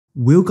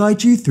We'll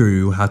guide you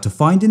through how to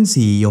find and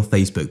see your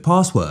Facebook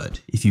password.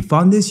 If you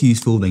find this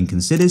useful, then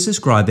consider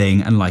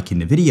subscribing and liking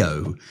the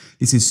video.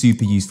 This is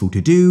super useful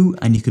to do,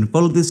 and you can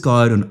follow this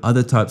guide on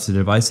other types of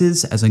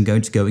devices, as I'm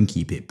going to go and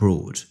keep it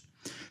broad.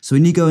 So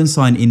when you go and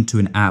sign into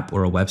an app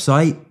or a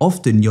website,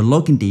 often your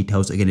login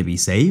details are going to be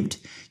saved.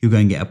 You're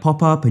going to get a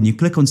pop-up and you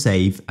click on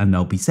save and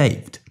they'll be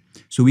saved.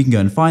 So we can go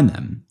and find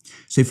them.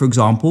 So for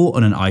example,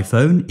 on an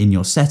iPhone, in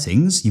your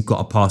settings, you've got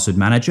a password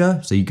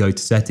manager. So you go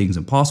to settings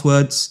and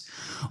passwords.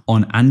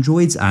 On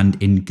Androids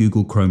and in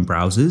Google Chrome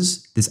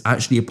browsers, there's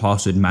actually a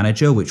password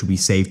manager which will be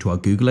saved to our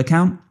Google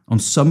account. On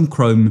some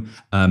Chrome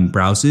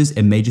browsers,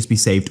 it may just be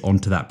saved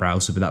onto that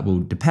browser, but that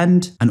will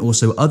depend. And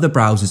also other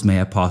browsers may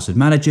have password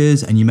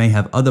managers, and you may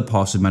have other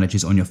password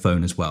managers on your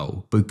phone as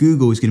well. But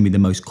Google is going to be the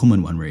most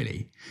common one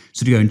really.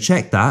 So to go and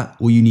check that,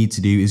 all you need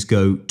to do is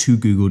go to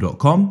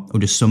google.com or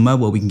just somewhere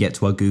where we can get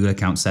to our Google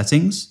account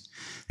settings.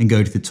 Then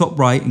go to the top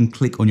right and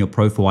click on your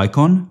profile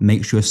icon.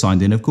 Make sure you're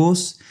signed in, of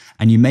course.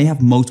 And you may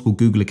have multiple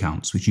Google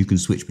accounts, which you can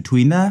switch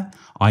between there.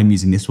 I'm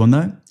using this one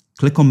though.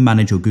 Click on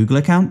Manage Your Google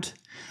Account.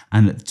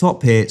 And at the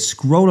top here,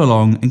 scroll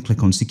along and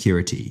click on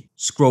Security.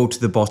 Scroll to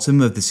the bottom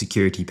of the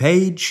security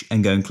page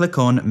and go and click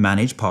on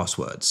Manage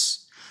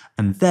Passwords.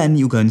 And then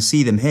you'll go and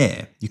see them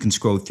here. You can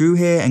scroll through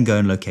here and go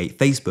and locate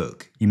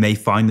Facebook. You may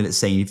find that it's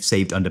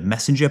saved under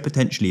Messenger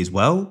potentially as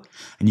well.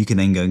 And you can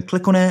then go and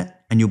click on it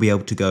and you'll be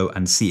able to go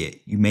and see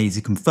it. You may need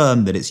to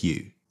confirm that it's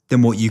you.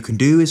 Then what you can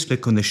do is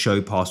click on the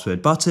Show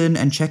Password button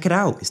and check it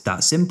out. It's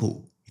that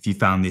simple. If you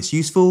found this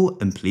useful,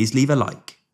 then please leave a like.